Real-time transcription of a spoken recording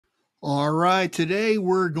All right, today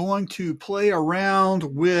we're going to play around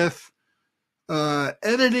with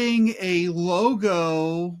editing a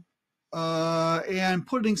logo and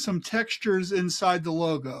putting some textures inside the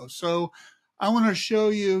logo. So I want to show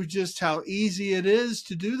you just how easy it is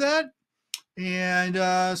to do that.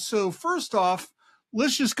 And so first off,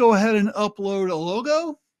 let's just go ahead and upload a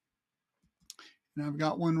logo. And I've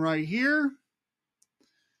got one right here.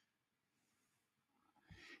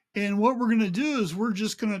 And what we're going to do is we're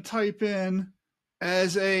just going to type in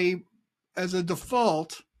as a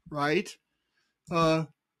default, right?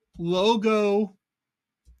 Logo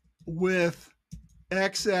with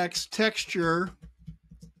XX texture,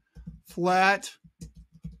 flat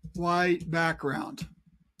white background.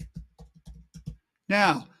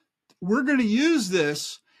 Now, we're going to use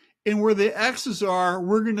this, and where the X's are,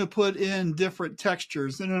 we're going to put in different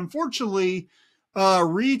textures. And unfortunately,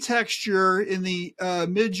 Retexture in the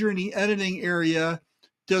Midjourney editing area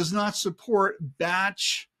does not support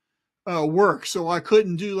batch work. So I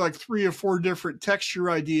couldn't do like 3 or 4 different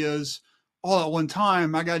texture ideas all at one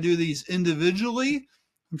time. I got to do these individually.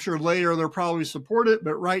 I'm sure later they'll probably support it,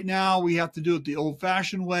 but right now we have to do it the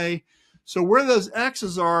old-fashioned way. So where those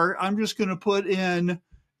X's are, I'm just going to put in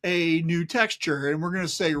a new texture, and we're going to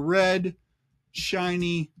say red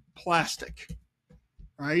shiny plastic,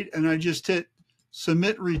 right? And I just hit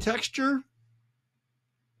submit retexture.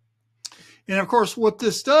 And of course, what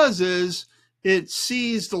this does is it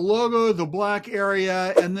sees the logo, the black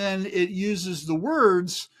area, and then it uses the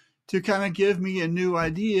words to kind of give me a new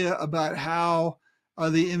idea about how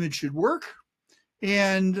the image should work.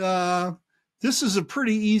 And this is a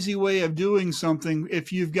pretty easy way of doing something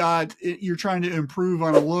if you're trying to improve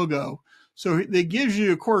on a logo. So it gives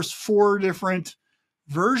you, of course, 4 different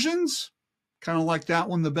versions, kind of like that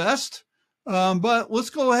one the best. But let's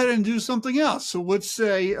go ahead and do something else. So let's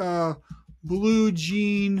say blue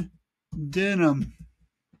jean denim.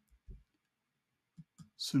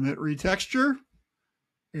 Submit retexture,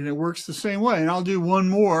 and it works the same way. And I'll do one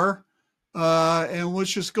more, and let's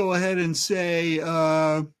just go ahead and say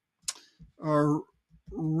our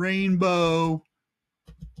rainbow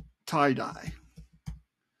tie-dye,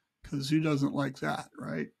 because who doesn't like that,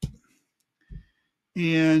 right?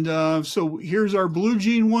 And so here's our blue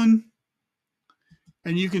jean one.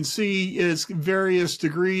 And you can see it's various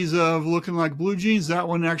degrees of looking like blue jeans. That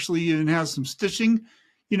one actually even has some stitching.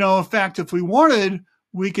 You know, in fact, if we wanted,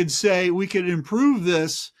 we could improve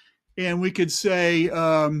this, and we could say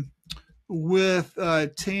with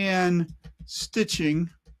tan stitching,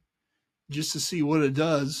 just to see what it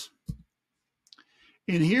does.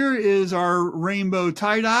 And here is our rainbow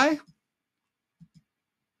tie-dye.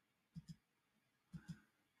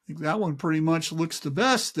 That one pretty much looks the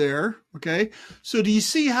best there. Okay, so do you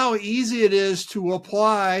see how easy it is to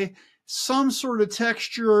apply some sort of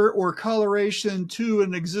texture or coloration to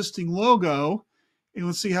an existing logo? And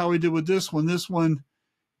let's see how we did with this one. This one,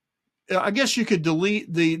 I guess you could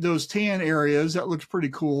delete those tan areas. That looks pretty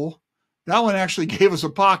cool. That one actually gave us a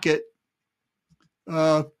pocket.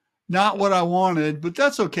 Not what I wanted, but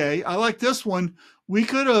that's okay. I like this one. We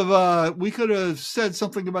could have said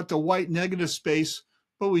something about the white negative space,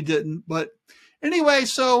 but we didn't. But anyway,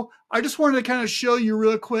 so I just wanted to kind of show you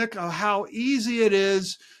real quick how easy it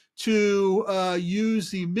is to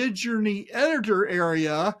use the Midjourney editor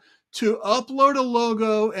area to upload a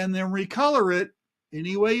logo and then recolor it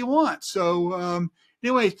any way you want. So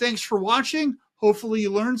anyway, thanks for watching. Hopefully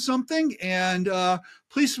you learned something, and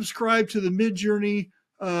please subscribe to the Midjourney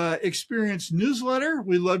Experience newsletter.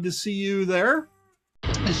 We'd love to see you there.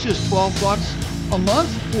 It's just $12 a month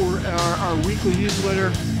for our weekly newsletter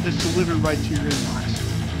that's delivered right to your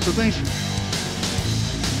inbox. So thanks.